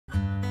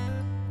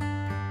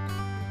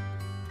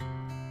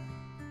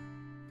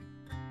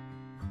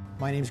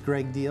My name's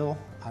Greg Deal.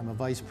 I'm a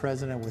vice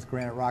president with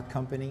Granite Rock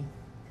Company.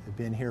 I've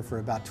been here for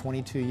about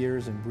 22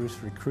 years, and Bruce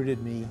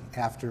recruited me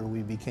after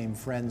we became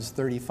friends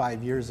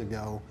 35 years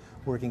ago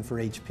working for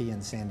HP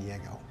in San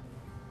Diego.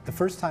 The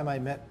first time I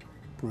met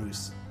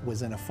Bruce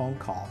was in a phone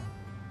call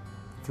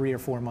 3 or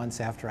 4 months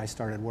after I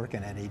started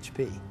working at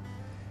HP.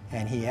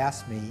 And he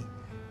asked me,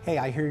 hey,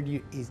 I heard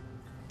you,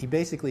 he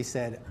basically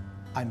said,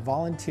 I'm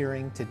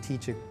volunteering to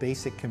teach a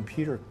basic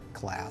computer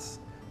class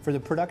for the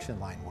production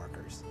line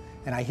workers.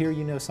 And I hear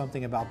you know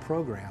something about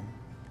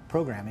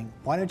programming.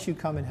 Why don't you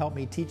come and help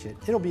me teach it?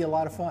 It'll be a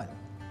lot of fun.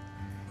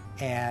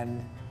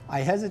 And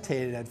I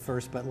hesitated at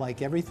first, but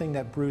like everything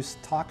that Bruce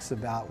talks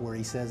about where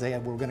he says, hey,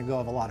 we're going to go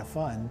have a lot of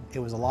fun, it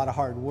was a lot of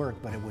hard work,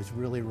 but it was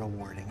really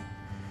rewarding.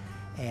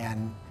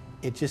 And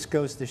it just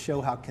goes to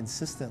show how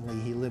consistently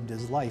he lived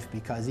his life,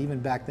 because even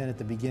back then at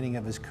the beginning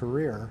of his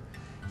career,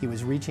 he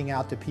was reaching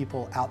out to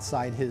people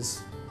outside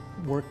his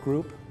work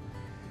group.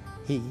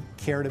 He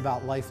cared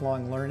about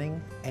lifelong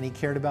learning, and he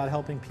cared about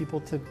helping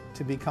people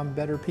to become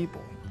better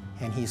people.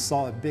 And he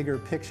saw a bigger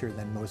picture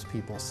than most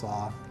people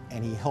saw,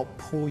 and he helped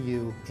pull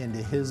you into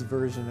his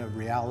version of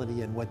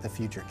reality and what the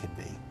future could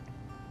be.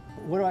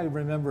 What do I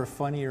remember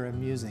funny or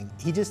amusing?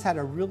 He just had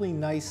a really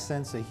nice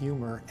sense of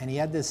humor, and he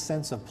had this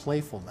sense of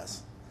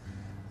playfulness.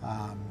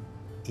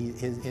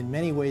 In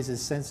many ways,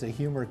 his sense of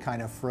humor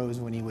kind of froze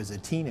when he was a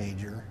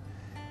teenager,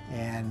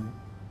 and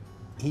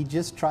he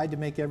just tried to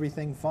make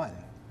everything fun.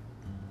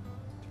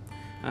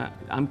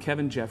 I'm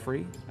Kevin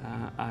Jeffrey.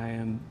 I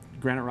am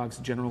Granite Rock's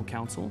general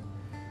counsel,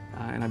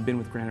 and I've been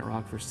with Granite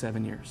Rock for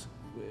 7 years.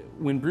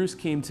 When Bruce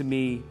came to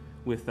me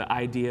with the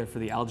idea for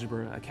the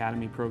Algebra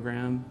Academy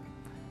program,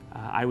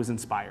 I was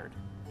inspired.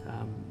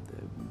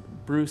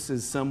 Bruce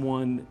is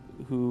someone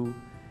who,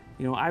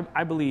 you know,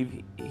 I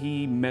believe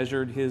he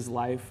measured his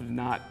life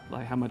not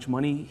by how much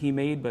money he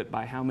made, but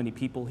by how many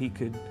people he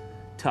could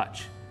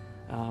touch,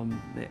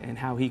 and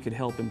how he could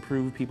help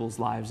improve people's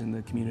lives in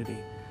the community.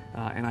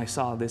 And I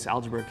saw this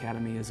Algebra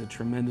Academy as a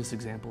tremendous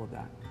example of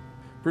that.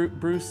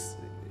 Bruce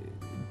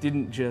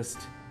didn't just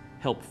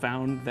help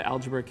found the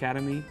Algebra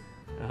Academy.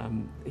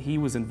 He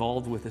was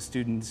involved with the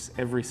students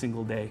every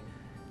single day.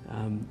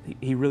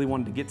 He really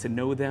wanted to get to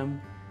know them,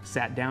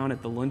 sat down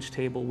at the lunch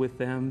table with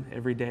them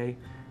every day.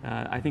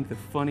 I think the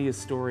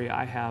funniest story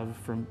I have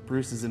from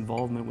Bruce's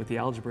involvement with the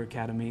Algebra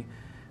Academy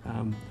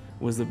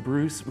was that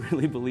Bruce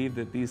really believed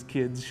that these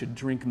kids should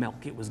drink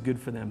milk. It was good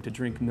for them to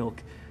drink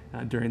milk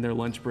during their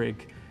lunch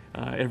break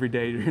every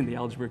day during the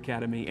Algebra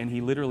Academy, and he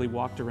literally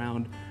walked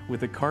around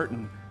with a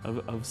carton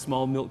of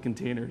small milk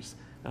containers,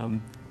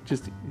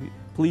 just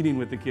pleading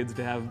with the kids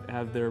to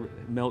have their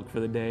milk for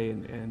the day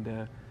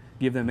and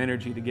give them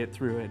energy to get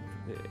through it.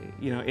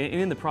 You know,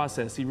 and in the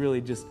process, he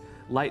really just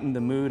lightened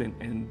the mood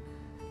and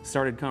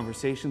started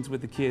conversations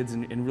with the kids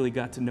and really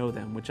got to know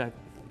them, which I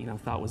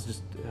thought was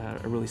just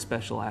a really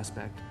special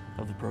aspect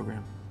of the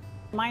program.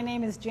 My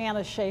name is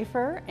Janice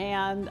Schaefer,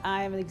 and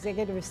I am an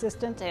executive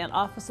assistant and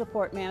office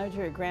support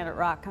manager at Granite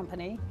Rock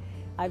Company.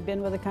 I've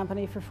been with the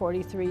company for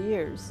 43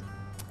 years.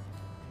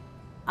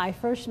 I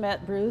first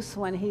met Bruce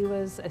when he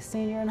was a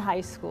senior in high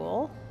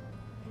school,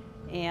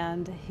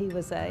 and he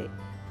was a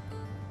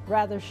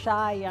rather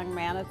shy young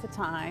man at the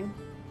time.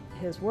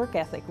 His work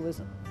ethic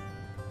was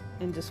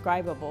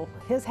indescribable.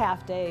 His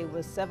half day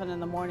was 7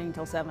 in the morning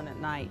till 7 at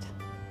night.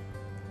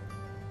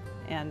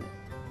 And,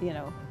 you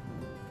know,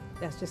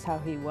 that's just how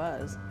he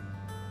was.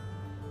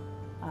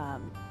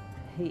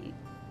 He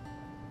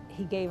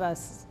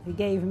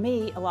gave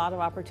me a lot of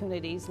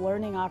opportunities,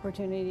 learning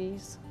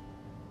opportunities,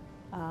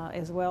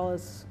 as well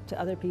as to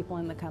other people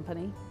in the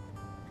company.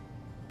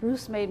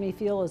 Bruce made me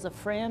feel as a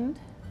friend,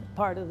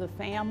 part of the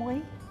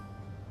family,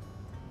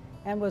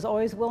 and was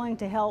always willing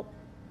to help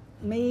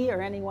me or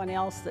anyone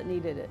else that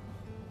needed it.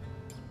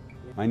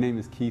 My name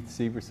is Keith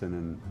Severson,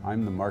 and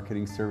I'm the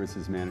Marketing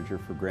Services Manager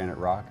for Granite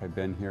Rock. I've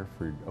been here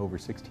for over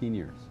 16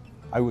 years.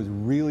 I was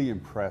really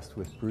impressed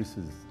with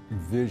Bruce's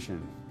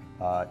vision.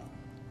 I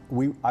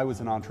was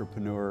an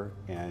entrepreneur,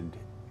 and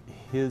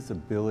his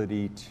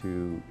ability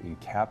to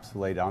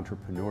encapsulate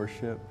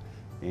entrepreneurship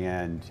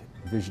and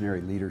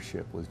visionary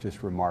leadership was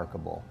just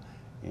remarkable.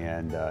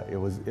 And it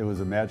was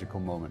a magical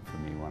moment for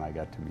me when I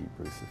got to meet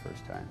Bruce the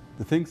first time.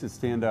 The things that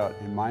stand out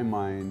in my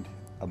mind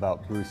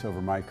about Bruce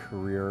over my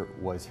career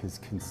was his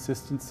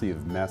consistency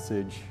of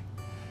message,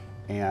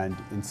 and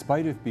in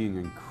spite of being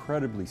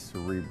incredibly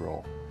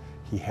cerebral,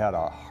 he had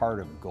a heart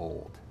of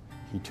gold.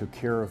 He took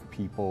care of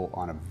people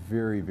on a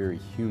very, very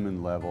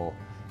human level,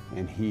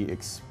 and he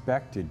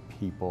expected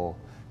people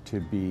to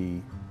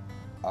be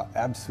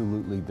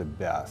absolutely the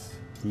best.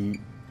 He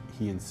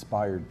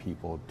inspired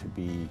people to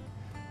be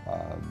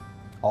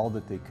all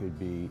that they could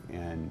be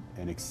and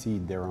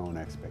exceed their own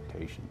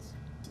expectations.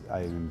 I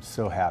am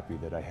so happy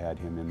that I had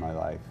him in my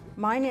life.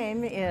 My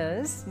name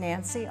is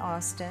Nancy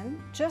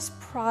Austin. Just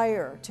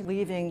prior to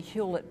leaving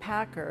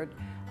Hewlett-Packard,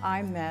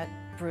 I met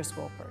Bruce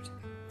Woolpert.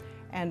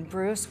 And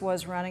Bruce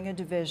was running a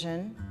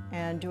division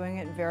and doing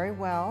it very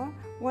well.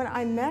 When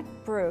I met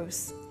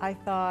Bruce, I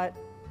thought,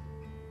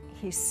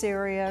 he's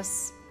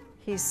serious,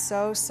 He's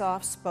so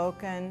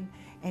soft-spoken,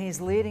 and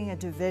he's leading a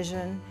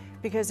division,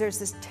 because there's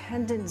this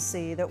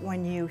tendency that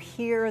when you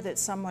hear that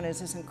someone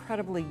is this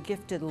incredibly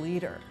gifted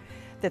leader,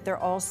 that they're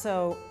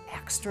also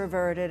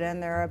extroverted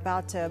and they're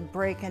about to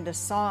break into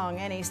song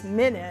any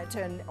minute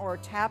or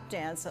tap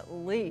dance at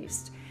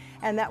least.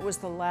 And that was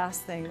the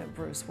last thing that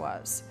Bruce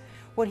was.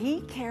 What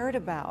he cared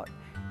about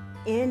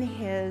in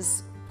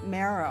his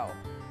marrow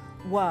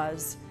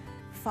was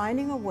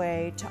finding a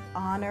way to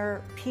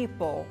honor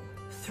people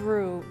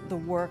through the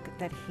work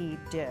that he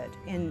did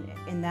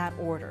in that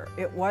order.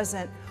 It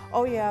wasn't,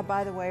 oh yeah,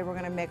 by the way, we're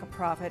going to make a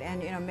profit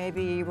and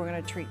maybe we're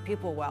going to treat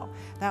people well.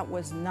 That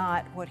was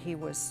not what he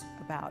was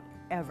about,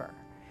 ever.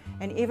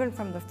 And even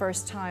from the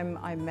first time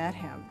I met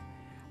him,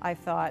 I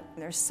thought,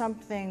 there's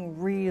something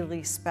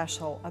really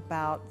special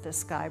about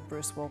this guy,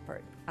 Bruce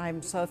Woolpert.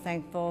 I'm so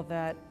thankful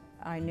that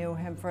I knew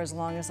him for as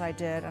long as I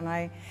did.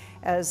 And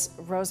as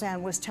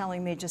Roseanne was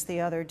telling me just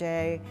the other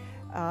day,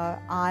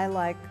 I,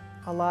 like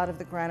a lot of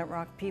the Granite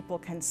Rock people,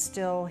 can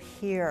still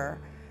hear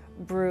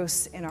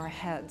Bruce in our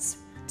heads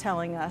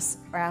telling us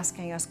or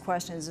asking us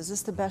questions. Is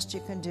this the best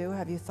you can do?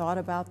 Have you thought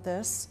about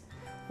this?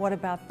 What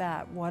about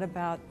that? What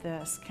about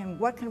this?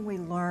 What can we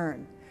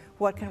learn?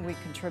 What can we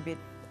contribute?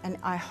 And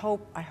I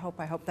hope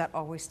that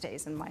always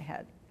stays in my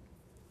head.